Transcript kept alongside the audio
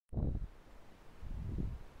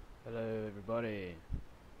Hello everybody,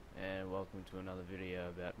 and welcome to another video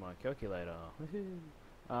about my calculator.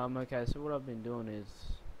 Okay, so what I've been doing is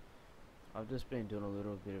I've just been doing a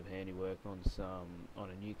little bit of handiwork on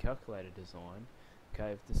a new calculator design.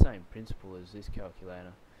 Okay, with the same principle as this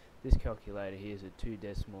calculator. This calculator here is a 2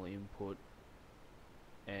 decimal input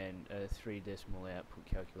and a 3 decimal output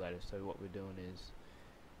calculator. So what we're doing is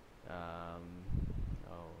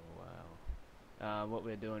what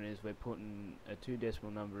we're doing is we're putting a 2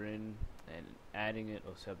 decimal number in and adding it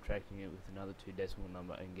or subtracting it with another 2 decimal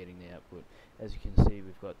number and getting the output. As you can see,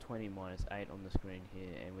 we've got 20 minus 8 on the screen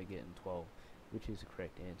here, and we're getting 12, which is the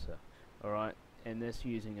correct answer. Alright, and that's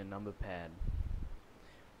using a number pad.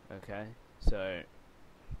 Okay, so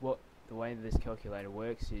the way this calculator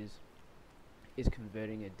works is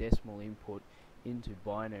converting a decimal input into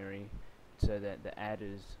binary so that the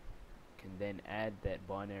adders can then add that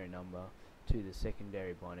binary number to the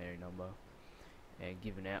secondary binary number and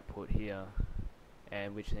give an output here,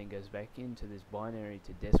 and which then goes back into this binary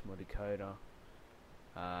to decimal decoder,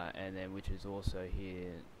 and then which is also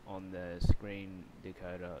here on the screen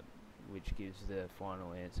decoder, which gives the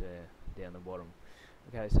final answer down the bottom.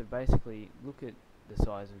 Okay, so basically look at the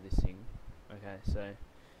size of this thing. Okay, so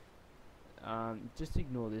just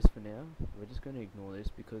ignore this for now. We're just going to ignore this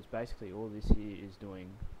because basically all this here is doing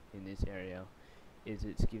in this area is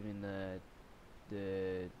it's giving the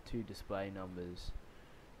two display numbers,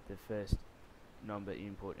 the first number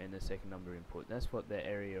input and the second number input. That's what the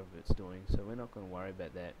area of it's doing, so we're not going to worry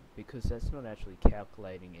about that because that's not actually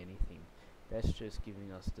calculating anything. That's just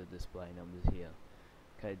giving us the display numbers here.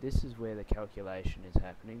 Okay, this is where the calculation is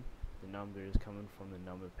happening. The number is coming from the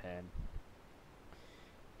number pad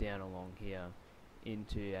down along here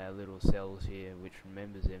into our little cells here, which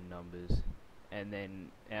remembers them numbers and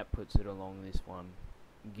then outputs it along this one,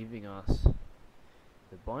 giving us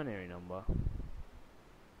the binary number,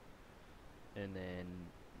 and then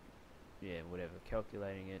whatever,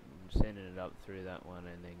 calculating it and sending it up through that one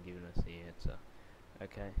and then giving us the answer.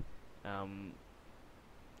 Okay,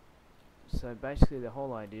 so basically the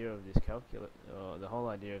whole idea of this the whole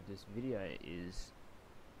idea of this video is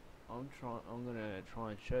I'm gonna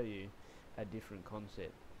try and show you a different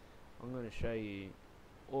concept. I'm gonna show you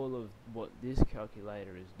all of what this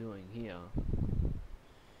calculator is doing here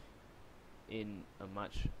in a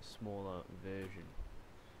much smaller version,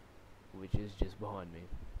 which is just behind me.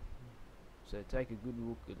 So take a good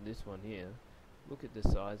look at this one here. Look at the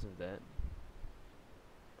size of that.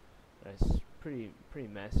 That's pretty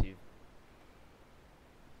massive.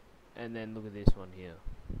 And then look at this one here.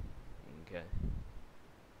 Okay,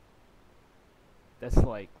 that's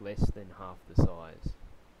like less than half the size.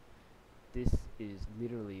 This is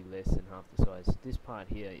literally less than half the size. This part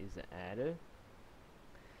here is the adder.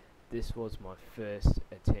 This was my first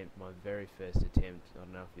attempt, my very first attempt, I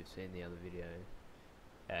don't know if you've seen the other video,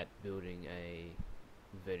 at building a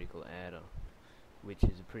vertical adder, which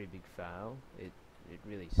is a pretty big fail. It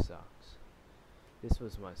really sucks. This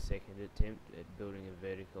was my second attempt at building a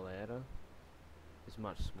vertical adder. It's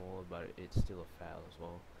much smaller, but it's still a fail as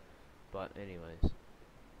well. But anyways,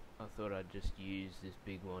 I thought I'd just use this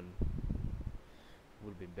big one.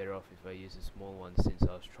 Would have been better off if I used a small one, since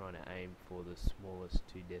I was trying to aim for the smallest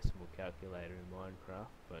 2 decimal calculator in MineCraft,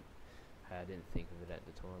 but hey, I didn't think of it at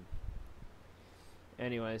the time.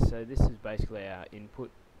 Anyway, so this is basically our input.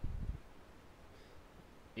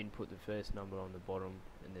 Input the first number on the bottom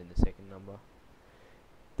and then the second number.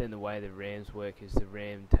 Then the way the RAMs work is the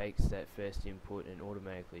RAM takes that first input and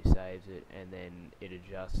automatically saves it, and then it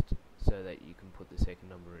adjusts so that you can put the second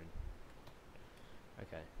number in.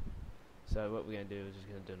 Okay, so what we're going to do is just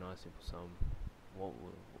going to do a nice simple sum.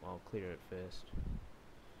 I'll clear it first.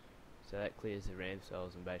 So that clears the RAM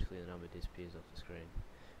cells and basically the number disappears off the screen.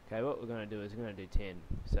 Okay, what we're going to do is we're going to do 10.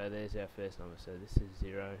 So there's our first number. So this is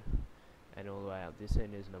 0, and all the way up this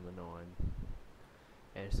end is number 9,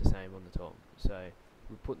 and it's the same on the top. So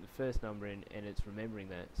we put the first number in, and it's remembering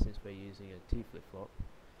that, since we're using a T flip-flop,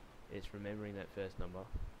 it's remembering that first number,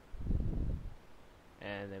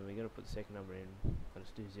 and then we're going to put the second number in.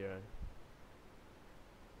 Let's do 0.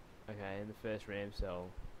 Okay, and the first RAM cell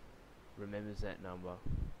remembers that number,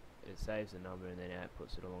 it saves the number, and then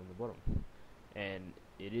outputs it along the bottom, and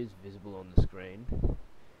it is visible on the screen.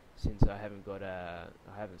 Since I haven't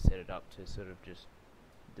set it up to sort of just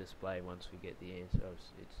display once we get the answer,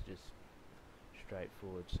 it's just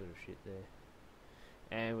straightforward sort of shit there.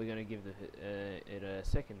 And we're going to give it a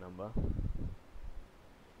second number.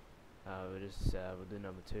 We'll do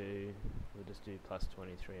number 2. We'll just do plus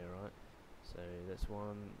 23, alright? So that's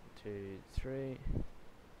 1, 2, 3,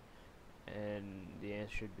 and the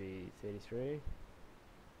answer should be 33.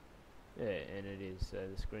 Yeah, and it is. So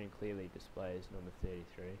the screen clearly displays number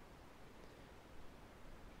 33.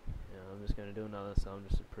 Now I'm just going to do another sum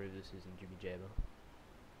just to prove this isn't jibby jabber.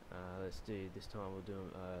 Let's do, this time we'll do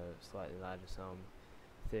a slightly larger sum.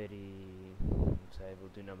 30, say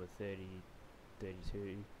we'll do number 30,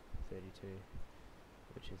 32, 32,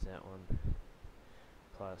 which is that one,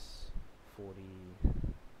 plus 40,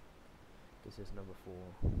 this is number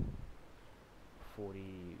 4, 40,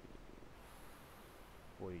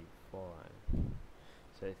 45.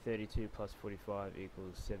 So 32 plus 45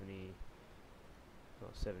 equals 70, or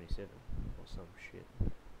 77, or some shit.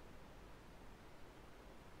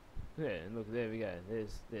 Yeah, and look, there we go.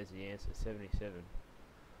 There's the answer, 77.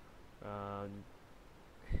 Oh,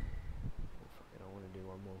 fuck it, I want to do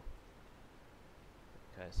one more.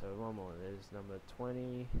 Okay, so one more. There's number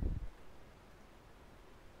 20.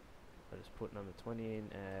 I just put number 20 in.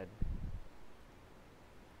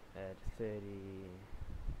 Add 30,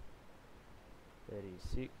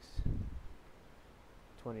 36.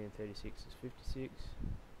 20 and 36 is 56.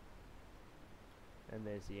 And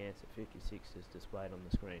there's the answer, 56 is displayed on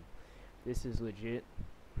the screen. This is legit.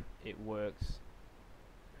 It works.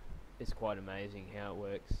 It's quite amazing how it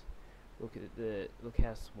works. Look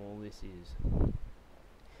how small this is.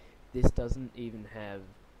 This doesn't even have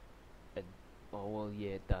a, oh well,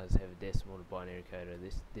 yeah, it does have a decimal to binary coder.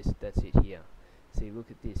 That's it here. See,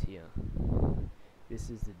 look at this here.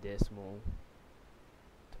 This is the decimal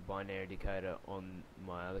to binary decoder on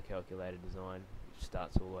my other calculator design, which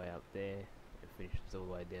starts all the way up there and finishes all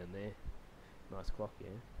the way down there. Nice clock,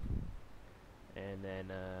 yeah. And then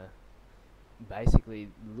basically,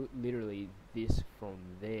 literally, this from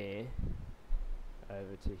there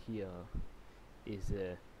over to here is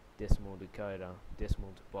a decimal to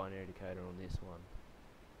binary decoder on this one.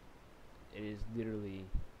 It is literally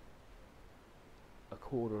a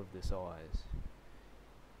quarter of the size.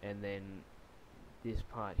 And then this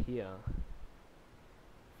part here,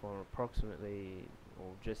 from approximately,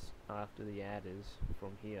 or just after the adders,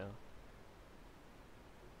 from here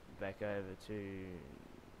back over to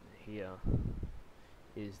here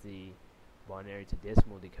is the binary to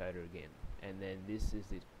decimal decoder again, and then this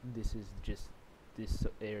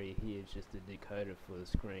area here is just the decoder for the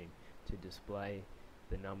screen to display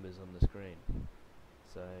the numbers on the screen.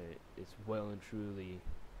 So it's well and truly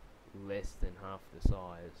less than half the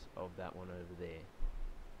size of that one over there.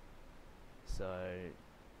 So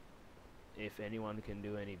if anyone can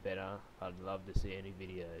do any better, I'd love to see any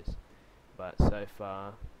videos, but so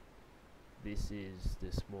far this is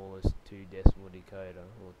the smallest 2 decimal decoder,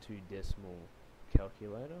 or 2 decimal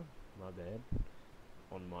calculator, my bad,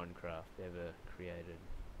 on MineCraft ever created.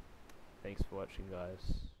 Thanks for watching,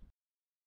 guys.